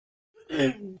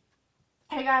Hey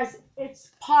guys,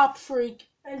 it's Pop Freak,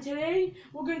 and today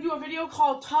we're going to do a video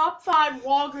called Top 5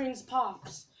 Walgreens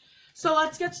Pops. So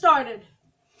let's get started.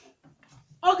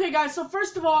 Okay guys, so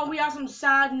first of all, we have some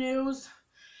sad news.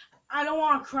 I don't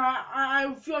want to cry.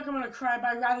 I feel like I'm going to cry, but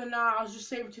I'd rather not. I'll just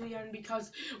save it to the end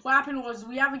because what happened was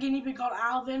we have a guinea pig called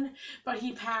Alvin, but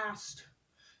he passed,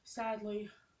 sadly.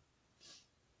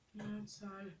 Yeah, it's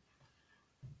sad.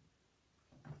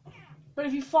 But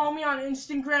if you follow me on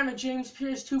Instagram at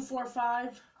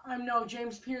JamesPierce245,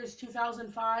 James Pierce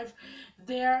 2005.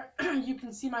 There, you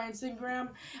can see my Instagram.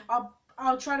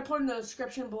 I'll try to put it in the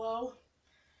description below.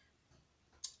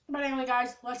 But anyway,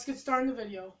 guys, let's get started in the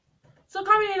video. So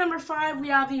coming in number 5, we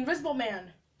have the Invisible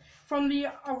Man from the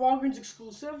Walgreens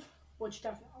exclusive, which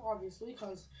definitely, obviously,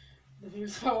 because the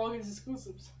video's about Walgreens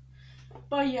exclusives.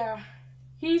 But yeah,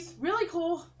 he's really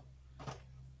cool.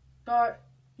 But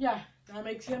yeah, that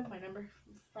makes him my number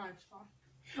 5 spot.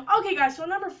 Okay, guys, so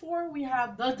number 4, we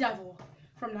have the Devil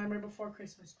from Nightmare Before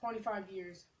Christmas, 25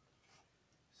 years.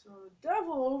 So the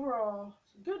Devil overall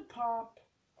is a good pop.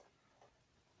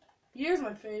 He is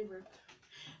my favorite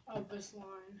of this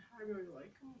line. I really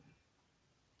like him.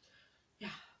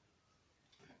 Yeah.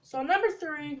 So number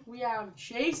 3, we have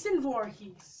Jason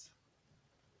Voorhees.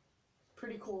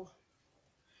 Pretty cool.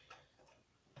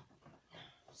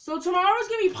 So tomorrow's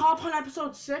gonna be Pop Hunt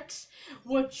episode 6,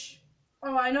 which,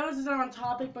 I know this is not on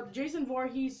topic, but the Jason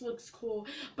Voorhees looks cool.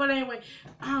 But anyway,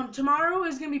 tomorrow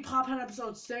is gonna be Pop Hunt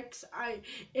episode 6.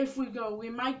 We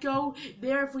might go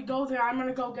there. If we go there, I'm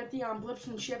gonna go get the Blips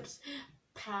and Chips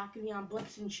pack,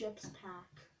 Blips and Chips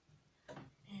pack,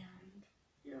 and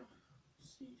yeah,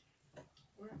 see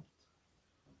where.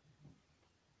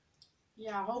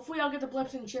 Yeah, hopefully I'll get the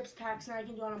Blips and Chips packs and I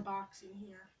can do an unboxing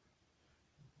here.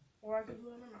 Or I could do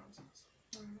it in my mom's house.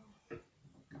 I don't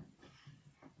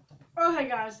know. Okay,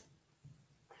 guys.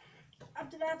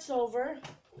 After that's over,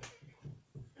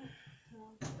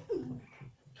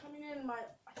 coming in my,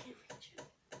 I can't reach it.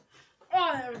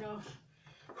 Oh, there we go.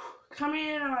 Coming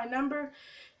in on my number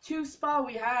 2 spot,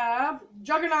 we have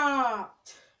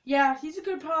Juggernaut. Yeah, he's a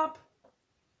good pop.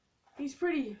 He's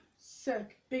pretty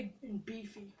sick, big and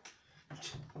beefy.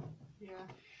 Yeah,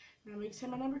 that makes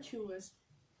him my number 2 list.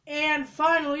 And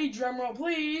finally, drumroll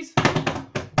please,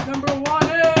 number 1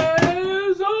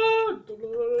 is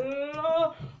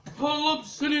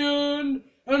Obsidian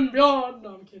and Beyond.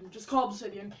 No, I'm kidding. Just call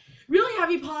Obsidian. Really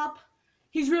heavy pop.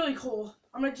 He's really cool.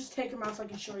 I'm gonna just take him out so I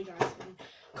can show you guys him,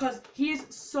 cause he's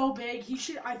so big.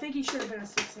 I think he should have been a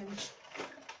 6-inch,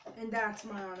 and that's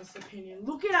my honest opinion.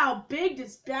 Look at how big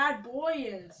this bad boy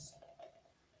is.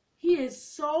 He is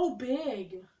so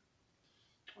big.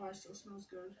 Oh, it still smells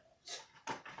good.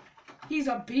 He's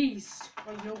a beast.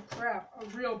 Like, no crap. A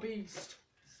real beast.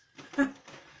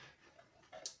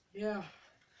 Yeah.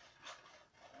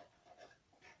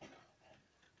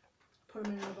 Put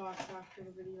him in the box after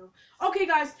the video. Okay,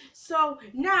 guys. So,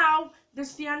 now,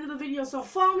 this is the end of the video. So,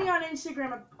 follow me on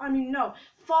Instagram.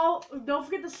 Don't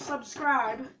forget to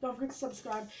subscribe. Don't forget to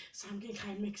subscribe. So, I'm getting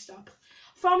kind of mixed up.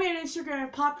 Follow me on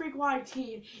Instagram,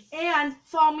 PopFreakYT. And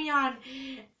follow me on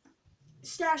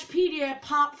Stashpedia,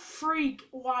 Pop Freak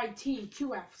YT,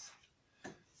 2 F's.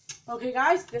 Okay,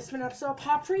 guys, this has been an episode of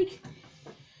Pop Freak.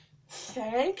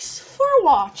 Thanks for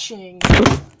watching.